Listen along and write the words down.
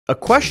A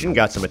question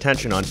got some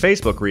attention on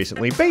Facebook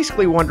recently,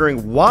 basically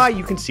wondering why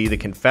you can see the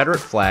Confederate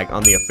flag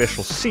on the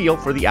official seal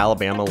for the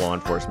Alabama law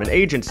enforcement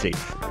agency.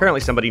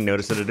 Apparently somebody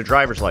noticed it at a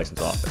driver's license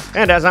office.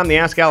 And as I'm the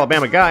Ask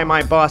Alabama guy,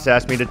 my boss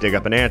asked me to dig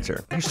up an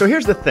answer. So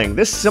here's the thing,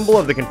 this symbol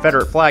of the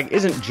Confederate flag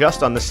isn't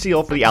just on the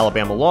seal for the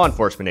Alabama law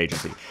enforcement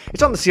agency.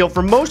 It's on the seal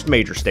for most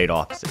major state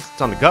offices.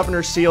 It's on the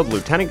governor's seal, the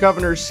lieutenant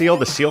governor's seal,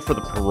 the seal for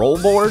the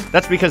parole board.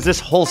 That's because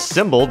this whole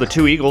symbol, the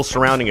two eagles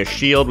surrounding a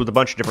shield with a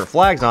bunch of different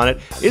flags on it,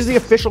 is the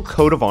official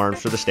coat of arms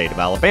for the state of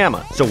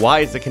Alabama. So why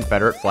is the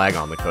Confederate flag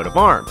on the coat of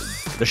arms?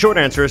 The short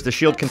answer is the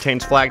shield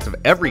contains flags of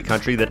every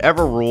country that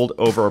ever ruled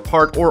over a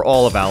part or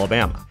all of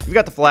Alabama. You've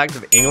got the flags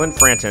of England,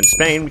 France, and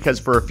Spain because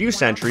for a few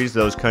centuries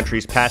those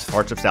countries passed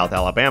parts of South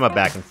Alabama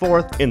back and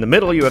forth. In the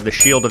middle you have the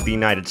shield of the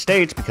United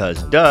States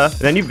because duh. And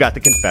then you've got the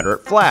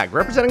Confederate flag,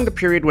 representing the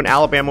period when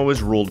Alabama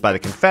was ruled by the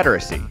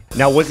Confederacy.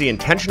 Now, was the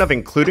intention of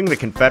including the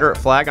Confederate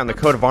flag on the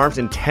coat of arms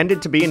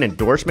intended to be an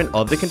endorsement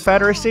of the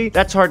Confederacy?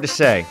 That's hard to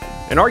say.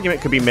 An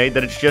argument could be made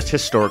that it's just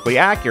historically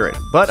accurate,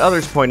 but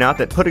others point out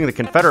that putting the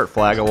Confederate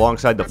flag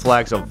alongside the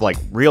flags of,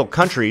 real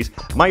countries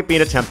might be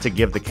an attempt to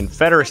give the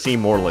Confederacy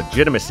more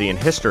legitimacy in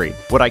history.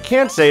 What I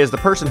can say is the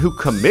person who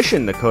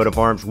commissioned the coat of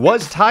arms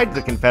was tied to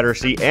the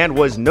Confederacy and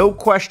was no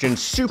question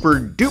super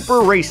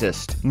duper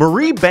racist.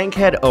 Marie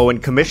Bankhead Owen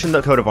commissioned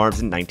the coat of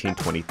arms in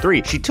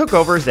 1923. She took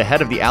over as the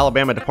head of the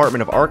Alabama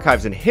Department of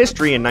Archives and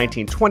History in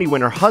 1920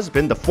 when her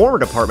husband, the former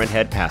department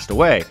head, passed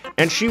away.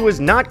 And she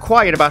was not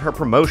quiet about her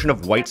promotion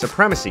of white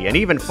supremacy and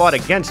even fought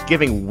against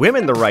giving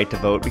women the right to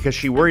vote because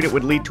she worried it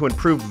would lead to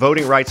improved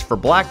voting rights for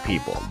black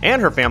people.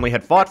 And her family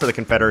had fought for the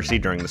Confederacy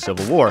during the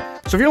Civil War.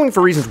 So if you're looking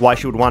for reasons why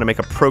she would want to make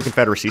a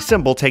pro-Confederacy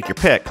symbol, take your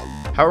pick.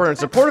 However, in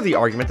support of the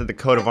argument that the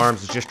coat of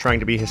arms is just trying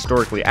to be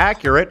historically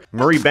accurate,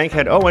 Marie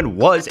Bankhead Owen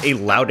was a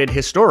lauded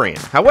historian.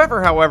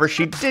 However,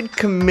 she did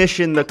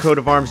commission the coat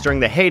of arms during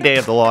the heyday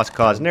of the Lost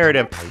Cause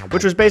narrative,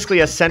 which was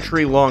basically a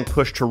century-long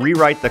push to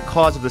rewrite the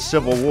cause of the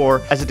Civil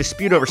War as a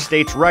dispute over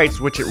states'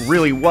 rights, which it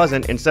really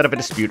wasn't, instead of a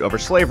dispute over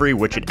slavery,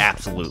 which it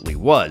absolutely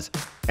was.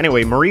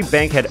 Anyway, Marie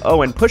Bankhead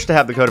Owen pushed to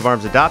have the coat of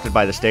arms adopted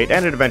by the state,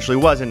 and it eventually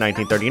was in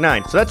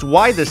 1939. So that's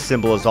why this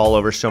symbol is all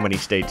over so many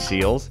state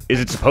seals. Is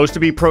it supposed to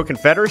be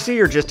pro-Confederacy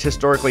or just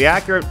historically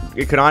accurate?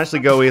 It could honestly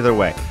go either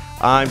way.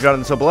 I'm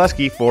Jonathan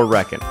Soboleski for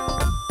Reckon.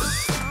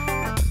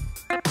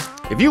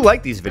 If you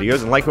like these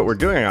videos and like what we're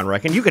doing on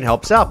Reckon, you can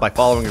help us out by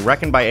following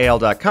Reckon by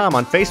AL.com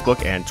on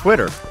Facebook and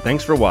Twitter.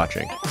 Thanks for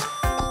watching.